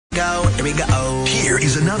Here we go. Here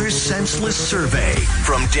is another Senseless Survey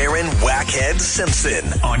from Darren Whackhead Simpson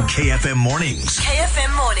on KFM Mornings.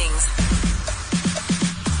 KFM Mornings.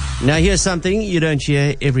 Now here's something you don't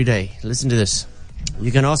hear every day. Listen to this.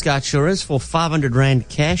 You can ask our insurers for 500 Rand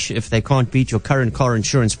cash if they can't beat your current car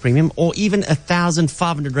insurance premium, or even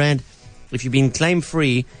 1,500 Rand if you've been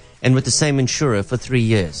claim-free and with the same insurer for 3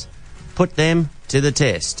 years. Put them to the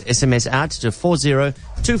test. SMS out to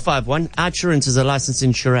 40251. Our insurance is a licensed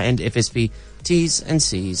insurer and FSP. T's and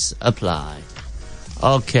C's apply.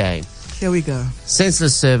 Okay. Here we go.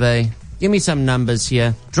 Senseless Survey. Give me some numbers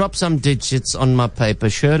here. Drop some digits on my paper.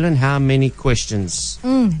 Sherlyn, how many questions?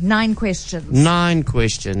 9 questions. 9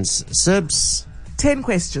 questions. Sibs? 10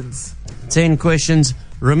 questions. 10 questions.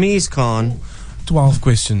 Ramiz Khan? 12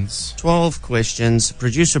 questions. 12 questions.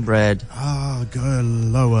 Producer Brad? Go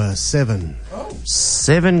lower. 7.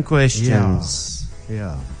 7 questions.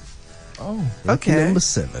 Yeah. Oh. Lucky Okay. number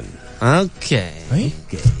 7. Okay. Hey?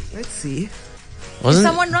 Let's see. Is Wasn't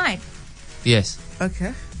someone right? Yes.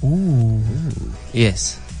 Okay. Ooh.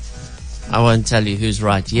 Yes. I won't tell you who's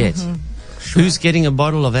right yet. Who's getting a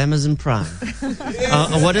bottle of Amazon Prime?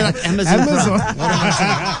 What did I... Amazon Prime. What am I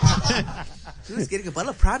saying? Who's getting a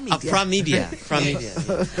bottle of Prime Media? Prime Media. Prime Media.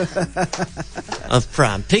 Of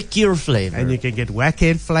Prime. Pick your flavor. And you can get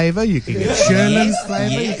Whackhead flavor, you can get Sherlyn's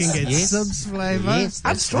flavor, yes, you can get yes. Sib's flavor. Yes,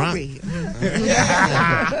 I'm that's strawberry. right.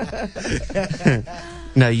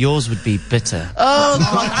 No, yours would be bitter. Oh,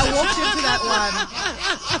 God.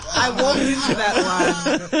 I walked into that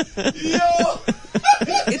one.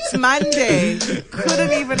 It's Monday.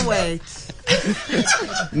 Couldn't even wait.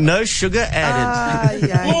 No sugar added.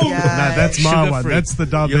 No, No, that's my one. Sugar-free. That's the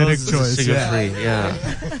Yours diabetic is choice. sugar-free, yeah.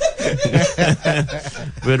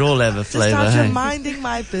 We'd all have a flavor, Start hey? minding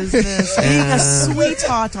my business. Being a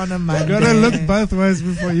sweetheart on a Monday. Gotta look both ways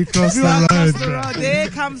before you cross the road. bro. There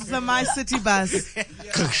comes the My City bus.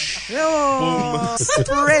 Oh,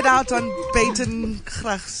 spread out on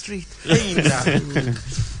Batenkrag Street.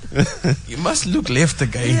 You must look left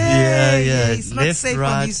again. Yeah. It's not Left, safe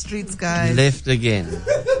right, on these streets, guys. Left again.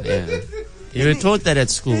 Yeah. You were taught that at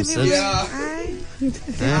school, so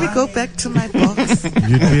Let me go back to my box.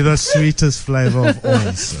 You'd be the sweetest flavor of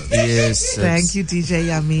all. Sib. yes. Thank you, DJ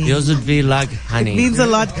Yummy. Yours would be like honey. Means a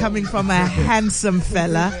lot coming from a handsome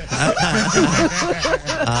fella.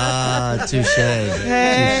 Touche.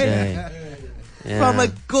 Hey. Touche. Yeah. From a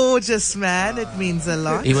gorgeous man, it means a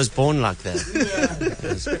lot. He was born like that. He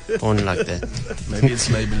was born like that. Maybe it's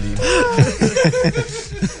Maybelline.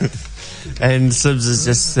 And Sibs is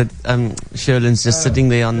just Sherlyn's just sitting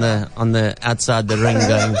there on the outside the ring,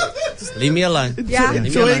 going, "Leave me alone." Yeah. Leave me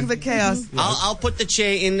Enjoying alone. the chaos. I'll put the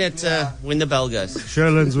chair in at when the bell goes.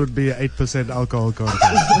 Sherlyn's would be 8% alcohol content.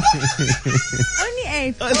 Only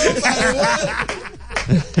 8.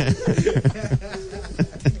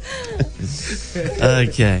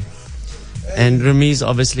 Okay. And Ramiz,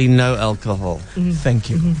 obviously no alcohol. Thank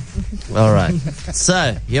you. All right.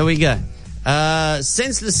 So here we go.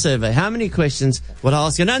 Senseless Survey. How many questions will I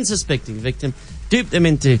ask an unsuspecting victim? Dupe them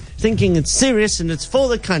into thinking it's serious and it's for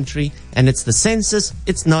the country and it's the census.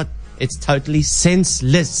 It's not. It's totally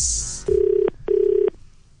senseless.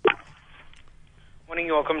 Morning,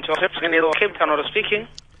 you're welcome to Cape Town, Auto speaking.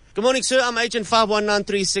 Good morning, sir. I'm Agent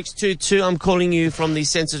 5193622. I'm calling you from the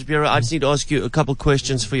Census Bureau. I just need to ask you a couple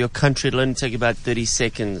questions for your country. It'll only take about 30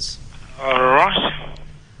 seconds. Alright.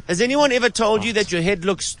 Has anyone ever told you that your head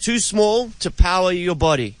looks too small to power your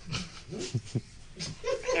body?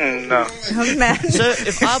 No. Oh, man. So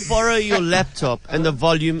if I borrow your laptop and the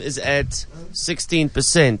volume is at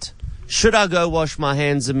 16%, should I go wash my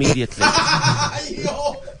hands immediately?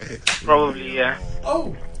 Probably, yeah.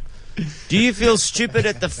 Do you feel stupid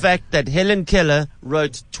at the fact that Helen Keller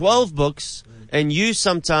wrote 12 books and you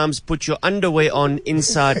sometimes put your underwear on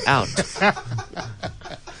inside out?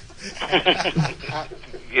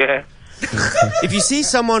 Yeah. If you see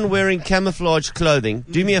someone wearing camouflage clothing,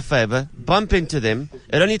 do me a favor, bump into them.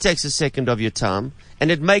 It only takes a second of your time, and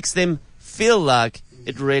it makes them feel like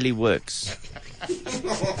it really works.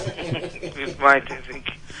 It might, I think.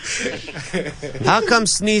 How come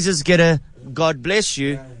sneezes get a God bless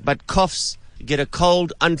you, but coughs get a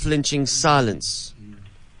cold, unflinching silence?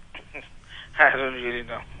 I don't really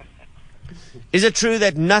know. Is it true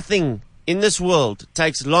that nothing in this world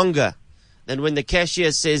takes longer than when the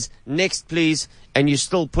cashier says, "Next, please," and you're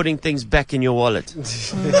still putting things back in your wallet?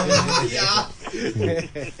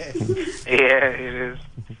 Yeah, it is.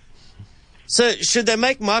 So, should they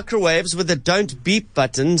make microwaves with a don't beep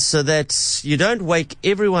button so that you don't wake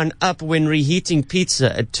everyone up when reheating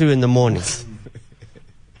pizza at 2 in the morning?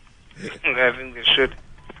 I think they should.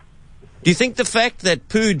 Do you think the fact that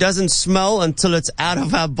poo doesn't smell until it's out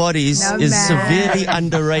of our bodies No, is man. severely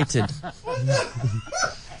underrated?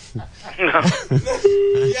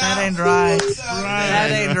 That ain't right.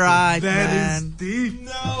 That ain't right, man.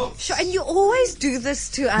 Sure, and you always do this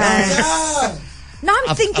to us. Now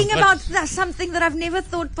I'm thinking about something that I've never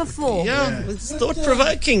thought before. Yeah, it's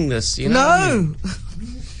thought-provoking, this, you know. No.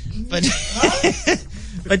 But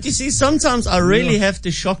but you see, sometimes I really have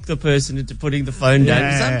to shock the person into putting the phone down.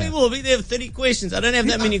 Yeah. Some people will be there with 30 questions. I don't have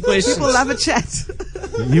that many questions. People love a chat.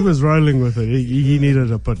 He was rolling with it. He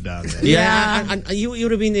needed a put down. Yeah, you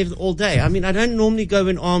would have been there all day. I mean, I don't normally go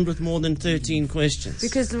in armed with more than 13 questions.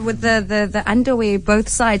 Because with the underwear, both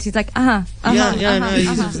sides, he's like, that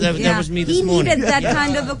was me this he morning. needed that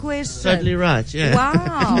kind of a question. Totally right, yeah.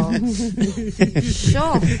 Wow.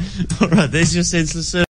 Sure. All right, there's your senseless survey.